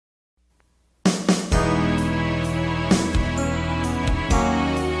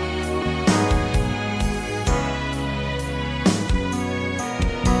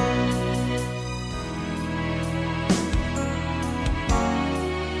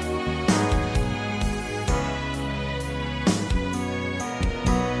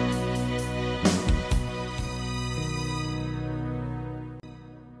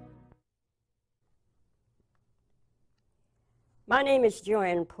My name is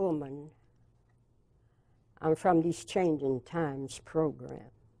Joann Pullman. I'm from these Changing Times program.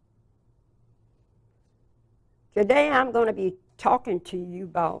 Today I'm going to be talking to you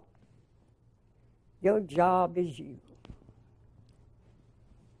about your job is you.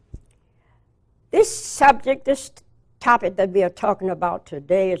 This topic that we are talking about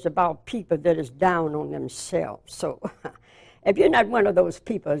today is about people that is down on themselves. So if you're not one of those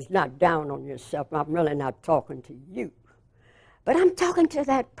people that's not down on yourself, I'm really not talking to you. But I'm talking to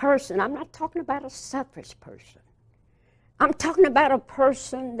that person. I'm not talking about a selfish person. I'm talking about a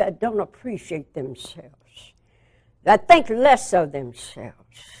person that don't appreciate themselves, that think less of themselves,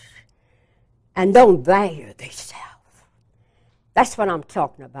 and don't value themselves. That's what I'm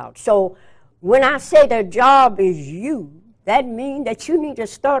talking about. So when I say the job is you, that means that you need to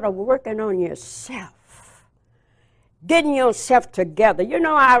start working on yourself, getting yourself together. You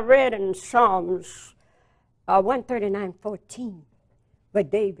know, I read in Psalms 139:14,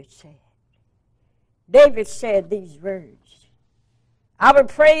 what David said. David said these words, I will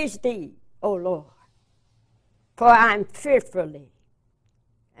praise thee, O Lord, for I am fearfully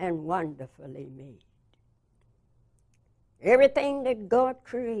and wonderfully made. Everything that God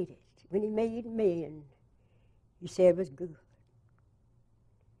created, when he made man, he said it was good.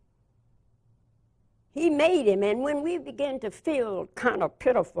 He made him, and when we begin to feel kind of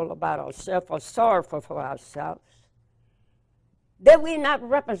pitiful about ourselves or sorrowful for ourselves, that we're not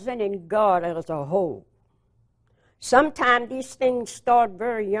representing God as a whole. Sometimes these things start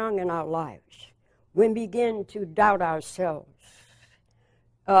very young in our lives. We begin to doubt ourselves,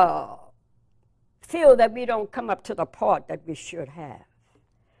 feel that we don't come up to the part that we should have,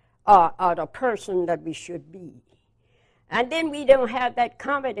 or the person that we should be. And then we don't have that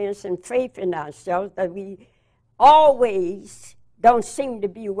confidence and faith in ourselves that we always don't seem to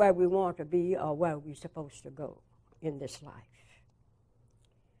be where we want to be or where we're supposed to go in this life.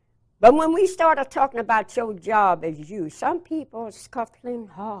 But when we started talking about your job as you, some people are scuffling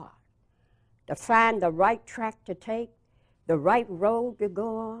hard to find the right track to take, the right road to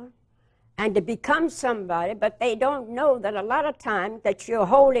go on, and to become somebody, but they don't know that a lot of times that you're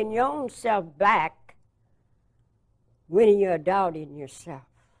holding your own self back when you're doubting yourself.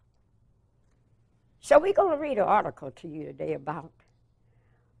 So we're going to read an article to you today about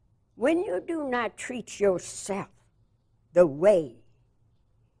when you do not treat yourself the way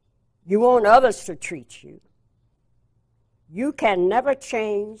you want others to treat you, you can never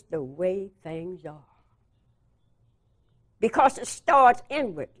change the way things are. Because it starts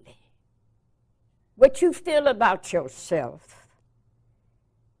inwardly. What you feel about yourself,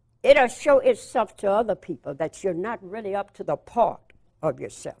 it'll show itself to other people that you're not really up to the part of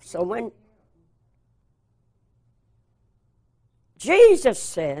yourself. So when Jesus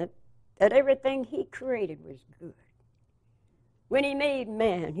said that everything he created was good, when he made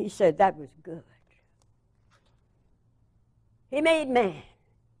man, he said that was good. He made man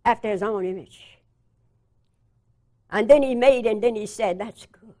after his own image. And then he made, and then he said, that's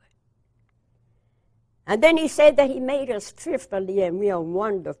good. And then he said that he made us fearfully and we are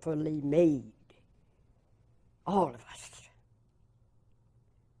wonderfully made. All of us.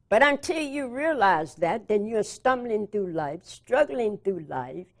 But until you realize that, then you're stumbling through life, struggling through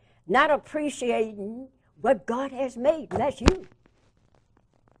life, not appreciating what God has made. That's you.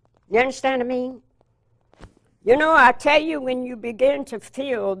 You understand what I mean? You know, I tell you, when you begin to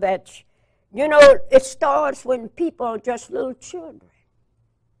feel that, you know, it starts when people are just little children.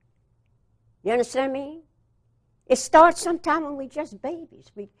 You understand me? It starts sometime when we're just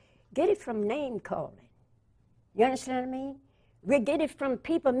babies. We get it from name calling. You understand what I mean? We get it from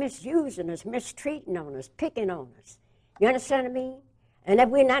people misusing us, mistreating on us, picking on us. You understand what I mean? And if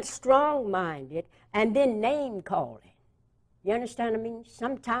we're not strong-minded, and then name calling. You understand what I mean?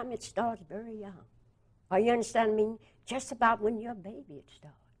 Sometimes it starts very young. Or you understand what I mean? Just about when you're a baby it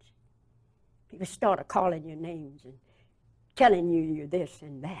starts. People start calling your names and telling you you're this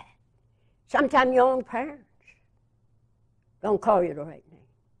and that. Sometimes your own parents don't call you the right name.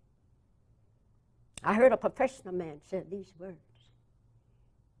 I heard a professional man say these words.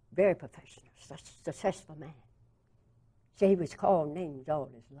 Very professional, successful man. Say he was called names all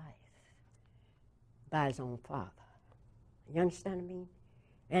his life by his own father. You understand what I mean?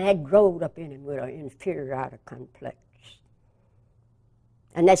 And that growed up in him with an inferiority complex.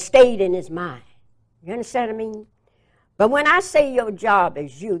 And that stayed in his mind. You understand what I mean? But when I say your job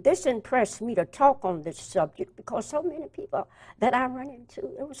is you, this impressed me to talk on this subject because so many people that I run into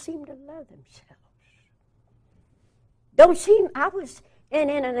don't seem to love themselves. I was in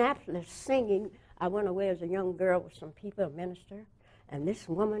Indianapolis singing. I went away as a young girl with some people, a minister, and this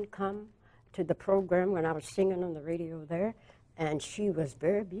woman come to the program when I was singing on the radio there, And she was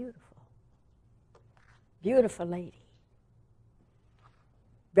very beautiful. Beautiful lady.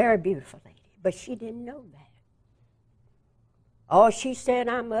 Very beautiful lady. But she didn't know that. Oh, she said,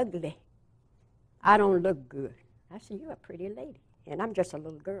 I'm ugly. I don't look good. I said, you're a pretty lady. And I'm just a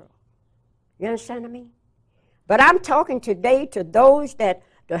little girl. You understand what I mean? But I'm talking today to those that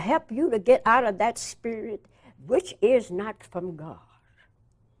to help you to get out of that spirit, which is not from God.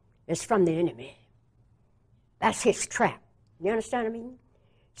 It's from the enemy. That's his trap. You understand what I mean?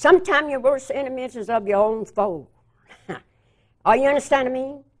 Sometimes your worst enemies is of your own foe. Oh, you understand what I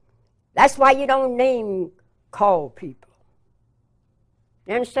mean? That's why you don't name call people.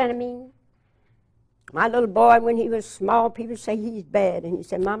 You understand what I mean? My little boy, when he was small, people say he's bad. And he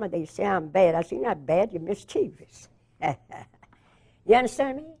said, Mama, they say I'm bad. I said, you're not bad, you're mischievous. You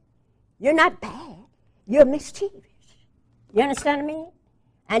understand me? You're not bad, you're mischievous. You understand me?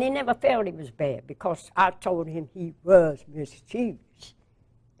 And he never felt he was bad because I told him he was mischievous,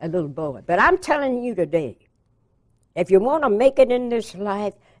 a little boy. But I'm telling you today, if you want to make it in this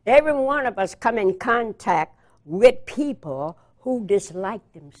life, every one of us come in contact with people who dislike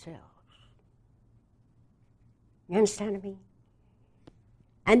themselves. You understand me?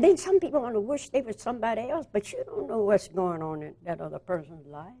 And then some people want to wish they were somebody else, but you don't know what's going on in that other person's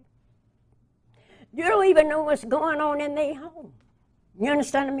life. You don't even know what's going on in their home. You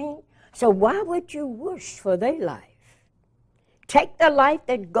understand me? So why would you wish for their life? Take the life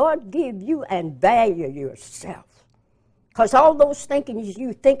that God gave you and value yourself. Because all those thinkings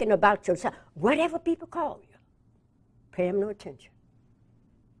you thinking about yourself, whatever people call you, pay them no attention.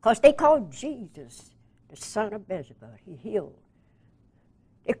 Because they called Jesus the son of Beelzebub. He healed.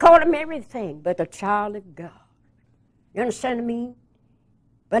 They called him everything but the child of God. You understand me?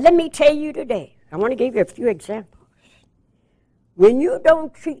 But let me tell you today, I want to give you a few examples. When you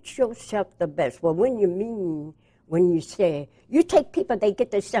don't treat yourself the best, well, when you say, you take people, they get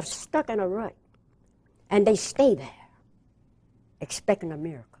themselves stuck in a rut, and they stay there, expecting a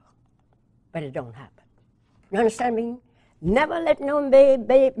miracle, but it don't happen. You understand me? Never let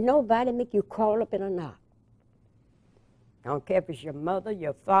nobody make you crawl up in a knot. I don't care if it's your mother,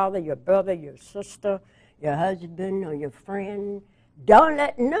 your father, your brother, your sister, your husband, or your friend. Don't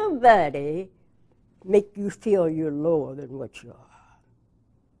let nobody make you feel you're lower than what you are.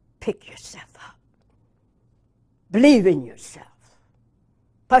 Pick yourself up. Believe in yourself.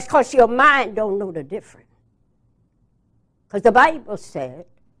 Because your mind don't know the difference. Because the Bible said,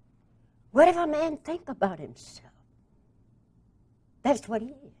 whatever a man think about himself, that's what he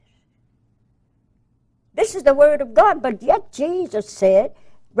is. This is the word of God, but yet Jesus said,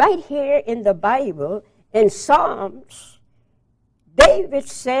 right here in the Bible, in Psalms, David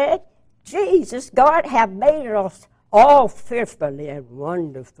said, Jesus, God have made us all fearfully and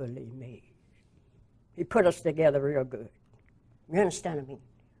wonderfully made. He put us together real good. You understand me?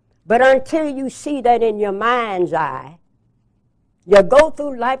 But until you see that in your mind's eye, you go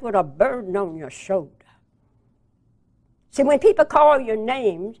through life with a burden on your shoulder. See, when people call your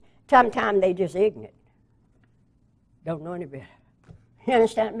names, sometimes they just ignorant. Don't know any better. You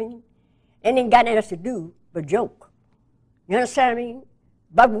understand me? And ain't got nothing else to do but joke. You understand me?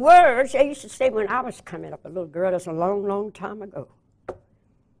 But words, they used to say when I was coming up, a little girl, that's a long, long time ago.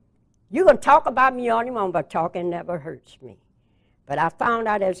 You can talk about me all you want, but talking never hurts me. But I found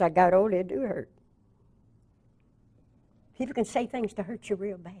out as I got older, it do hurt. People can say things to hurt you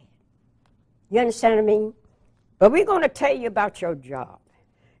real bad. You understand what I mean? But we're going to tell you about your job.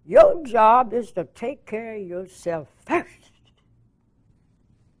 Your job is to take care of yourself first.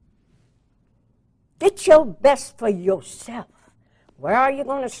 Get your best for yourself. Where are you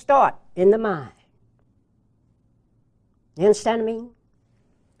going to start? In the mind. You understand what I mean?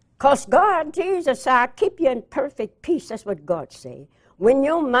 Because God, Jesus said, I'll keep you in perfect peace. That's what God said. When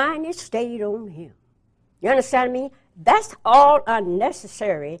your mind is stayed on Him. You understand me? That's all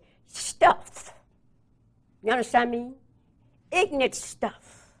unnecessary stuff. You understand me? Ignorant stuff.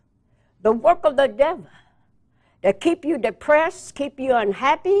 The work of the devil. To keep you depressed, keep you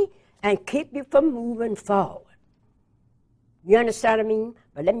unhappy, and keep you from moving forward. You understand what I mean?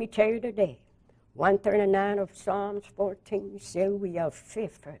 But let me tell you today, 139 of Psalms 14 says we are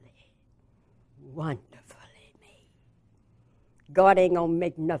fearfully, wonderfully made. God ain't going to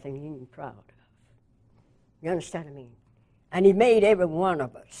make nothing He ain't proud of. You understand what I mean? And He made every one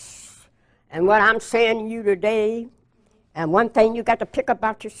of us. And what I'm saying to you today, and one thing you got to pick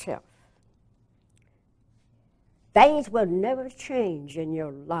about yourself, things will never change in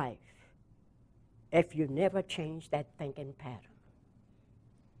your life if you never change that thinking pattern.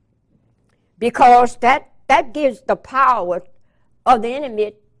 Because that gives the power of the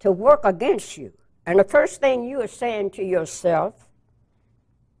enemy to work against you. And the first thing you are saying to yourself,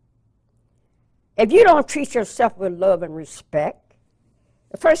 if you don't treat yourself with love and respect,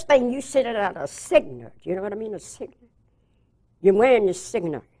 the first thing you send out a signal. Do you know what I mean, a signal? You're wearing your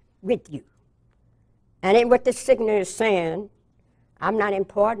signal with you. And then what the signal is saying, I'm not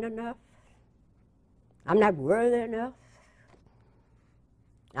important enough. I'm not worthy enough.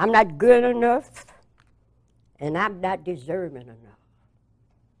 I'm not good enough. And I'm not deserving enough.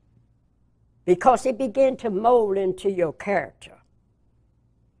 Because it begins to mold into your character.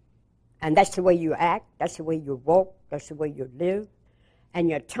 And that's the way you act, that's the way you walk, that's the way you live. And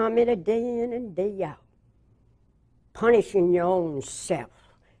you're tormented day in and day out, punishing your own self.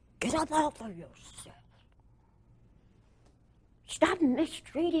 Get up off of yourself. Stop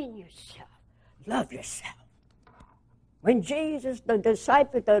mistreating yourself. Love yourself. When Jesus, the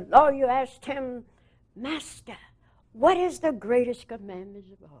disciple, the lawyer asked him, Master, what is the greatest commandment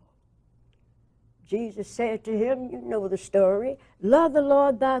of all? Jesus said to him, you know the story, love the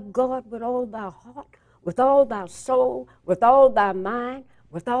Lord thy God with all thy heart, with all thy soul, with all thy mind,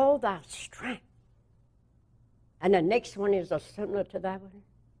 with all thy strength. And the next one is similar to that one.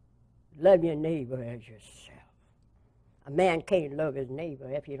 Love your neighbor as yourself. A man can't love his neighbor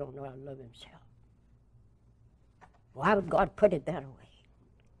if he don't know how to love himself. Why would God put it that way?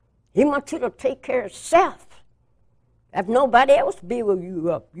 He wants you to take care of self. If nobody else build you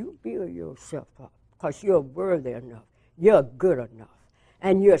up, you build yourself up. Because you're worthy enough, you're good enough,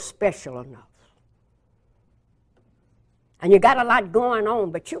 and you're special enough. And you got a lot going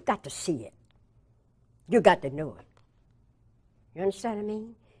on, but you got to see it. You got to know it. You understand what I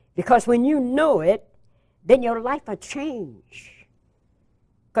mean? Because when you know it, then your life will change.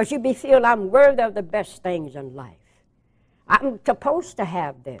 Because you feel I'm worthy of the best things in life. I'm supposed to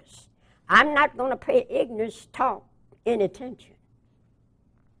have this. I'm not going to pay ignorance talk any attention.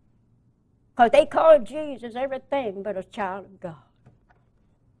 Because they called Jesus everything but a child of God.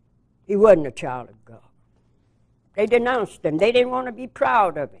 He wasn't a child of God. They denounced him. They didn't want to be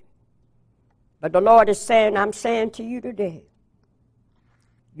proud of him. But the Lord is saying, I'm saying to you today,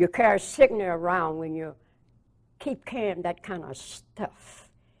 you carry signal around when you keep carrying that kind of stuff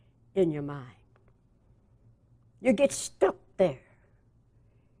in your mind. You get stuck there.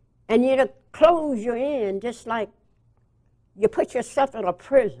 And you close you in just like you put yourself in a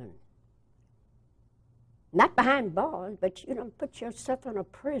prison. Not behind bars, but you don't put yourself in a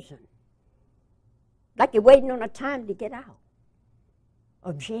prison. Like you're waiting on a time to get out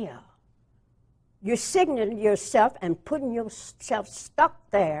of jail. You're signaling yourself and putting yourself stuck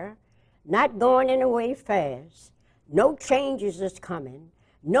there, not going anywhere fast. No changes is coming.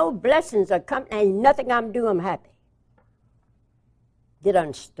 No blessings are coming. Ain't nothing I'm doing, I'm happy. Get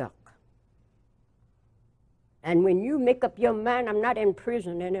unstuck. And when you make up your mind, I'm not in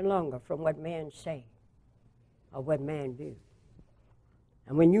prison any longer from what man say or what man do.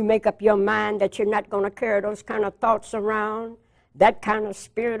 And when you make up your mind that you're not going to carry those kind of thoughts around, that kind of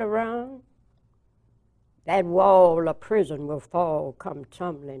spirit around, that wall of prison will fall, come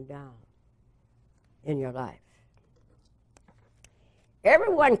tumbling down in your life.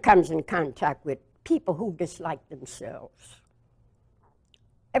 Everyone comes in contact with people who dislike themselves.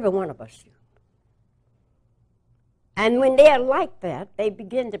 Every one of us do. And when they are like that, they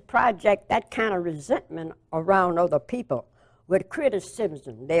begin to project that kind of resentment around other people with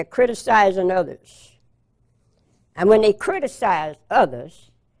criticism. They're criticizing others. And when they criticize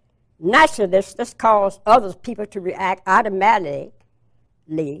others, naturally this causes other people to react automatically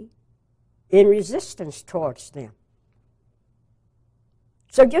in resistance towards them.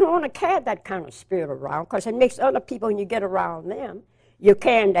 So you don't want to carry that kind of spirit around because it makes other people, when you get around them, you're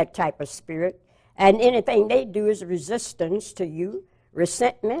carrying that type of spirit. And anything they do is resistance to you,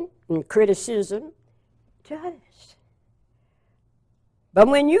 resentment and criticism to others. But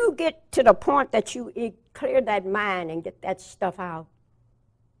when you get to the point that you clear that mind and get that stuff out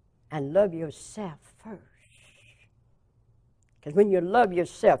and love yourself first. Because when you love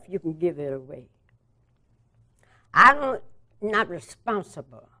yourself, you can give it away. I'm not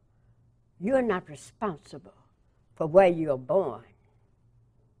responsible. You're not responsible for where you're born.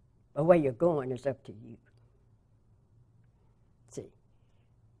 But where you're going is up to you. See,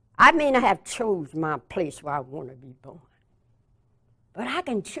 I may not have chose my place where I want to be born, but I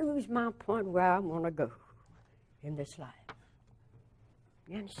can choose my point where I want to go in this life.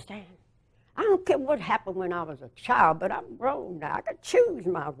 You understand? I don't care what happened when I was a child, but I'm grown now. I can choose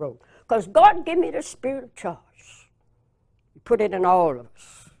my road because God gave me the spirit of choice. He put it in all of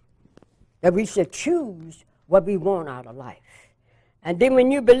us that we should choose what we want out of life. And then when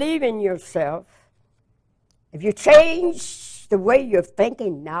you believe in yourself, if you change the way you're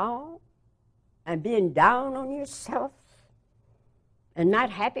thinking now, and being down on yourself and not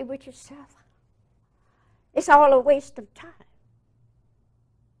happy with yourself, it's all a waste of time.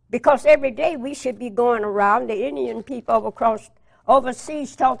 Because every day we should be going around, the Indian people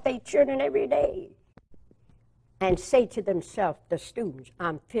overseas taught their children every day, and say to themselves, the students,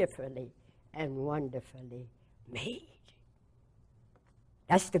 I'm fearfully and wonderfully made.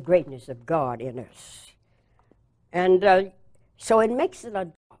 That's the greatness of God in us. And so it makes it a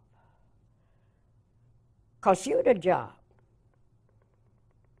job. Because you're the job.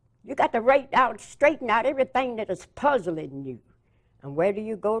 You got to straighten out everything that is puzzling you. And where do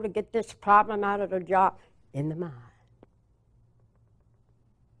you go to get this problem out of the job? In the mind.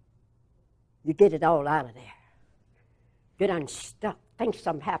 You get it all out of there. Get unstuck. Think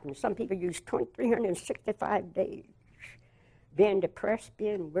something happens. Some people use 365 days. Being depressed,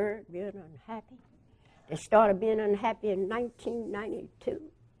 being worried, being unhappy. They started being unhappy in 1992.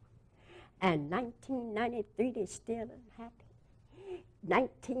 And 1993, they're still unhappy.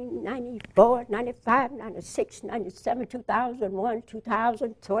 1994, 95, 96, 97, 2001,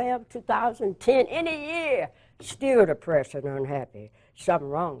 2012, 2010, any year, still depressed and unhappy. Something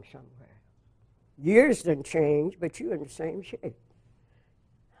wrong somewhere. Years done change, but you're in the same shape.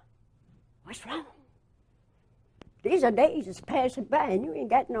 What's wrong? These are days that's passing by and you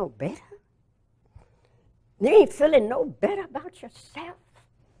ain't got no better. You ain't feeling no better about yourself.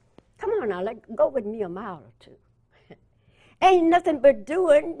 Come on now, go with me a mile or two. Ain't nothing but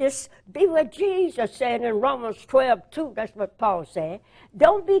doing this. Be what Jesus said in Romans 12:2. That's what Paul said.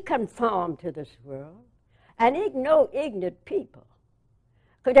 Don't be conformed to this world and ignore ignorant people.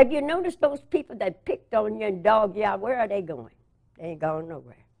 Because have you noticed those people that picked on you and dogged you out, where are they going? They ain't going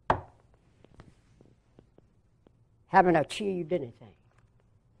nowhere. Haven't achieved anything.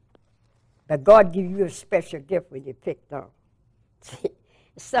 But God gives you a special gift when you're picked on. See,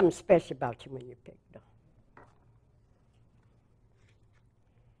 there's something special about you when you're picked on.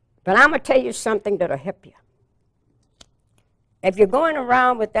 But I'm going to tell you something that'll help you. If you're going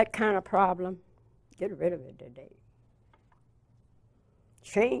around with that kind of problem, get rid of it today.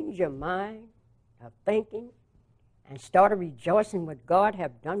 Change your mind of thinking and start rejoicing what God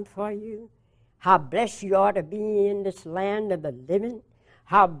have done for you. How blessed you are to be in this land of the living.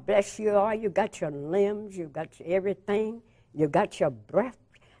 How blessed you are. You got your limbs, you got your everything, you got your breath.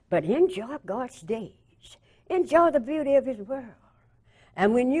 But enjoy God's days. Enjoy the beauty of His world.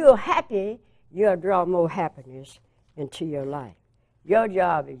 And when you're happy, you'll draw more happiness into your life. Your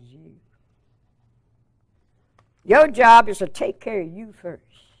job is you. Your job is to take care of you first.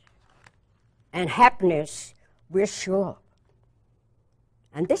 And happiness will show up.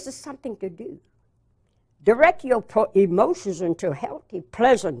 And this is something to do. Direct your emotions into healthy,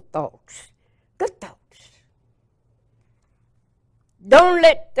 pleasant thoughts. Good thoughts.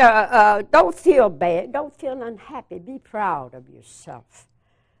 Don't feel bad. Don't feel unhappy. Be proud of yourself.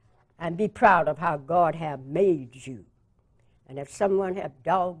 And be proud of how God have made you. And if someone have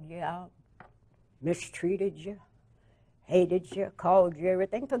dogged you out, mistreated you, hated you, called you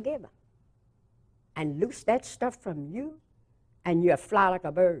everything, forgive them. And loose that stuff from you, and you'll fly like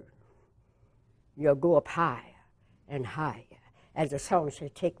a bird. You'll go up higher and higher. As the song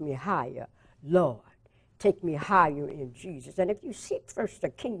says, take me higher, Lord. Take me higher in Jesus. And if you seek first the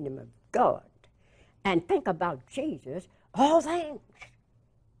kingdom of God and think about Jesus, all things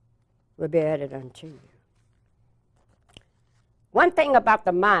will be added unto you. One thing about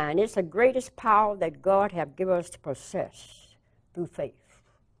the mind, it's the greatest power that God have given us to possess through faith.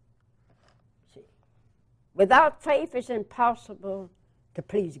 See, without faith, it's impossible to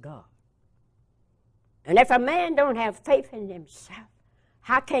please God. And if a man don't have faith in himself,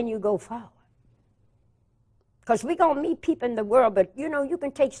 how can you go forward? Because we're going to meet people in the world, but you know, you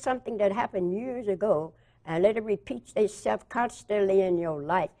can take something that happened years ago and let it repeat itself constantly in your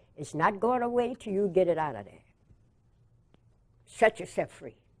life. It's not going away till you get it out of there. Set yourself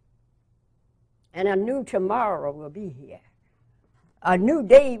free. And a new tomorrow will be here. A new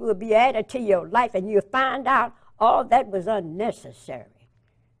day will be added to your life, and you'll find out all that was unnecessary.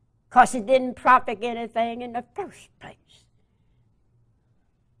 Because it didn't profit anything in the first place.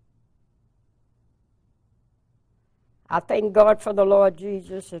 I thank God for the Lord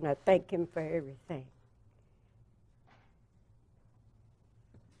Jesus, and I thank Him for everything.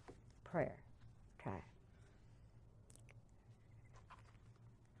 Prayer time.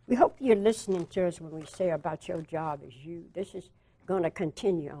 We hope you're listening to us when we say about your job is you. This is going to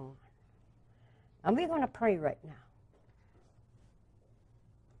continue on. And we're going to pray right now.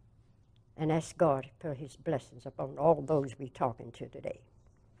 And ask God for His blessings upon all those we're talking to today.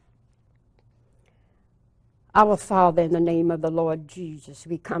 Our Father, in the name of the Lord Jesus,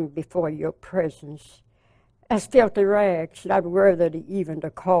 we come before your presence as filthy rags, not worthy even to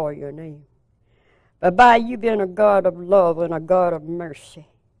call your name. But by you being a God of love and a God of mercy,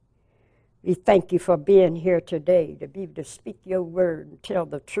 we thank you for being here today to be able to speak your word and tell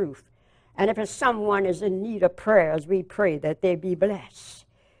the truth. And if someone is in need of prayers, we pray that they be blessed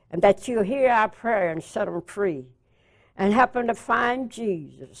and that you'll hear our prayer and set them free and help them to find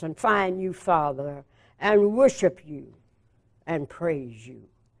Jesus and find you, Father, and worship you and praise you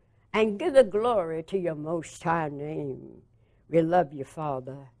and give the glory to your most high name. We love you,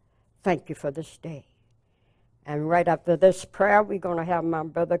 Father. Thank you for this day. And right after this prayer, we're going to have my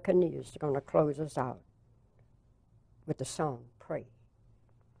brother Cornelius going to close us out with the song, Pray.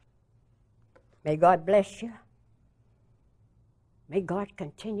 May God bless you. May God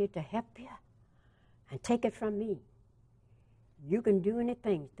continue to help you. And take it from me. You can do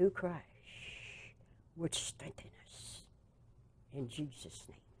anything through Christ, which strengthens us. In Jesus'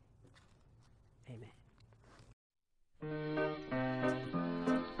 name, amen.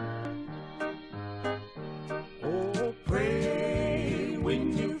 Oh, pray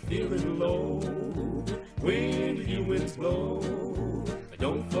when you're feeling low, when the winds blow.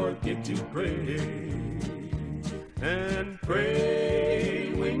 Don't forget to pray. And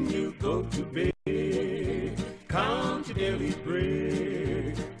pray when you go to bed. Count your daily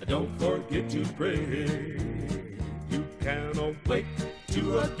bread. Don't forget to pray. You can awake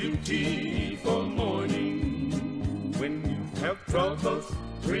to a beautiful morning. When you have troubles,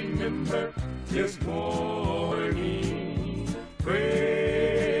 remember this morning.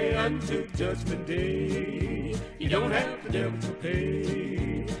 Pray until Judgment Day. You don't have the devil to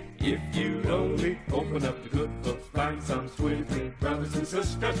pay. If you only open up the good book, find some sweet brothers and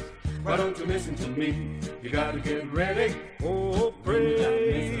sisters. Why don't you listen to me? You gotta get ready. Oh,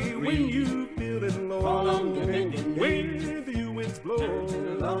 pray when you feeling low. When the winds blow.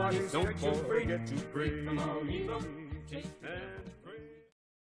 Don't forget to pray. And pray.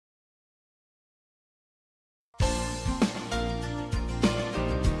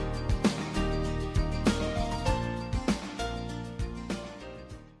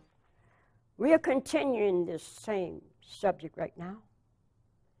 We are continuing this same subject right now,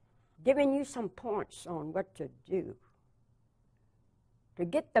 giving you some points on what to do to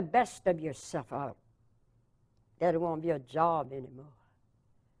get the best of yourself out. That it won't be a job anymore.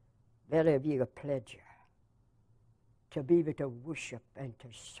 That it'll be a pleasure to be able to worship and to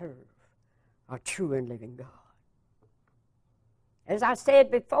serve a true and living God. As I said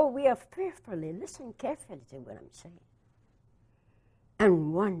before, we are fearfully, listen carefully to what I'm saying,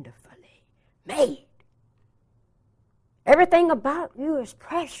 and wonderfully made. Everything about you is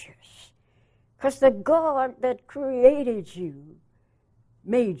precious because the God that created you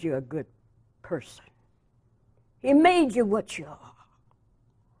made you a good person. He made you what you are.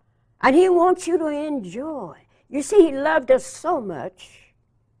 And he wants you to enjoy. You see, he loved us so much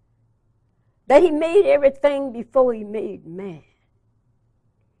that he made everything before he made man.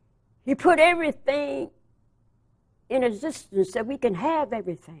 He put everything in existence that we can have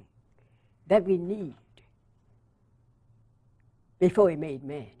everything that we need. Before he made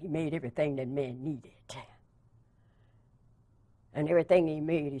man, he made everything that man needed. And everything he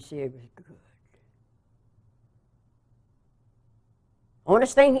made, he said was good.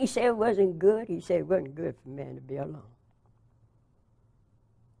 Honest thing he said wasn't good, he said it wasn't good for man to be alone.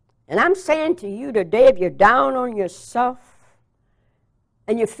 And I'm saying to you today, if you're down on yourself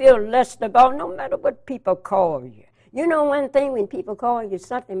and you feel less about, no matter what people call you. You know one thing, when people call you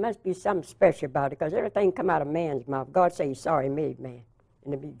something, must be something special about it, because everything come out of man's mouth. God said he's sorry he made man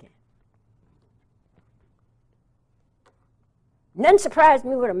in the beginning. Nothing surprised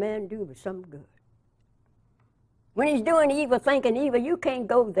me what a man do with something good. When he's doing evil, thinking evil, you can't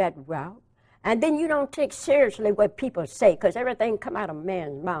go that route. And then you don't take seriously what people say, because everything come out of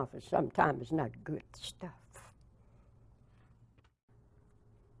man's mouth and sometimes it's not good stuff.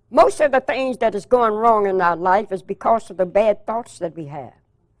 Most of the things that is going wrong in our life is because of the bad thoughts that we have.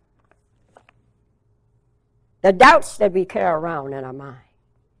 The doubts that we carry around in our mind.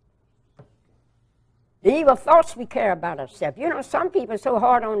 The evil thoughts we carry about ourselves. You know, some people are so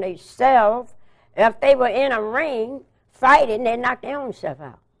hard on themselves, if they were in a ring fighting, they knock their own self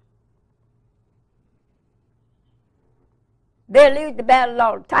out. They lose the battle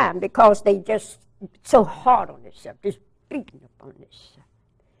all the time because they just so hard on themselves, just beating up on themselves.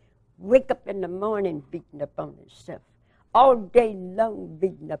 Wake up in the morning beating up on themselves. All day long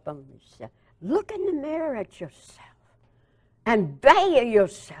beating up on themselves. Look in the mirror at yourself and value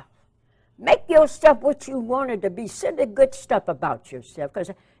yourself. Make yourself what you wanted to be. Say the good stuff about yourself,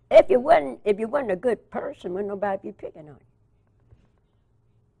 because If you wasn't a good person, wouldn't nobody be picking on you.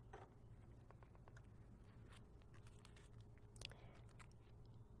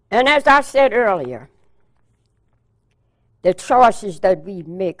 And as I said earlier, the choices that we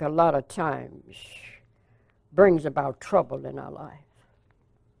make a lot of times brings about trouble in our life.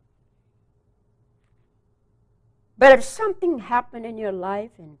 But if something happened in your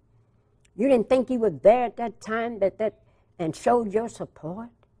life and you didn't think you were there at that time and showed your support,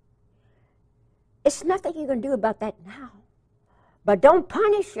 it's nothing you can do about that now. But don't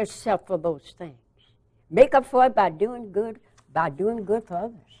punish yourself for those things. Make up for it by doing good for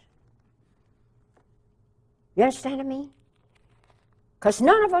others. You understand what I mean? Because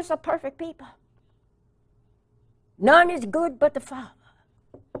none of us are perfect people. None is good but the Father.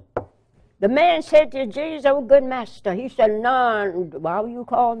 The man said to Jesus, "Oh, good master." He said, "None. Why will you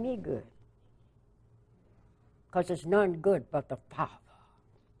call me good?" Because there's none good but the Father.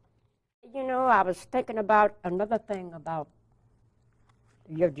 You know, I was thinking about another thing about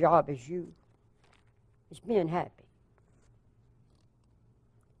your job as you. It's being happy.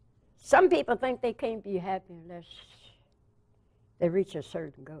 Some people think they can't be happy unless they reach a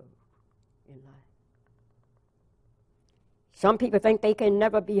certain goal in life. Some people think they can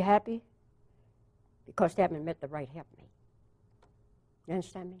never be happy because they haven't met the right helpmate. You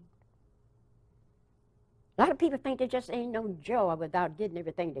understand me? A lot of people think there just ain't no joy without getting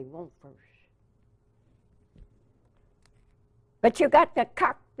everything they want first. But you got the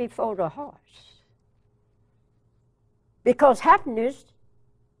cart before the horse. Because happiness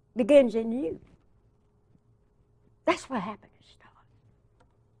begins in you. That's where happiness starts.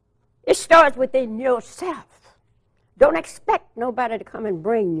 It starts within yourself. Don't expect nobody to come and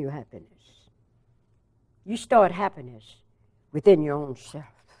bring you happiness. You start happiness within your own self.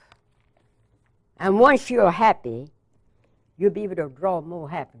 And once you're happy, you'll be able to draw more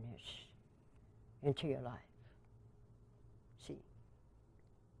happiness into your life. See?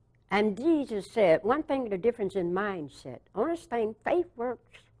 And Jesus said, one thing, the difference in mindset. Honest thing, faith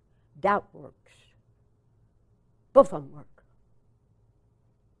works, doubt works. Both of them work.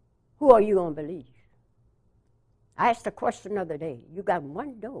 Who are you going to believe? I asked a question the other day. You got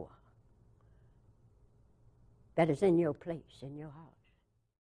one door that is in your place, in your house.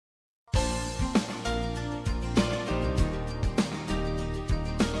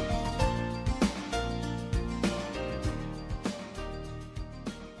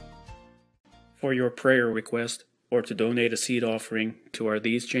 For your prayer request or to donate a seed offering to our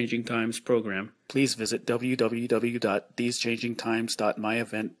These Changing Times program, please visit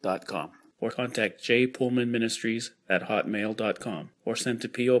www.thesechangingtimes.myevent.com or contact jpullmanministries@hotmail.com or send to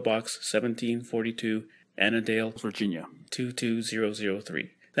P.O. Box 1742, Annandale, Virginia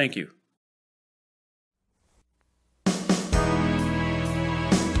 22003. Thank you.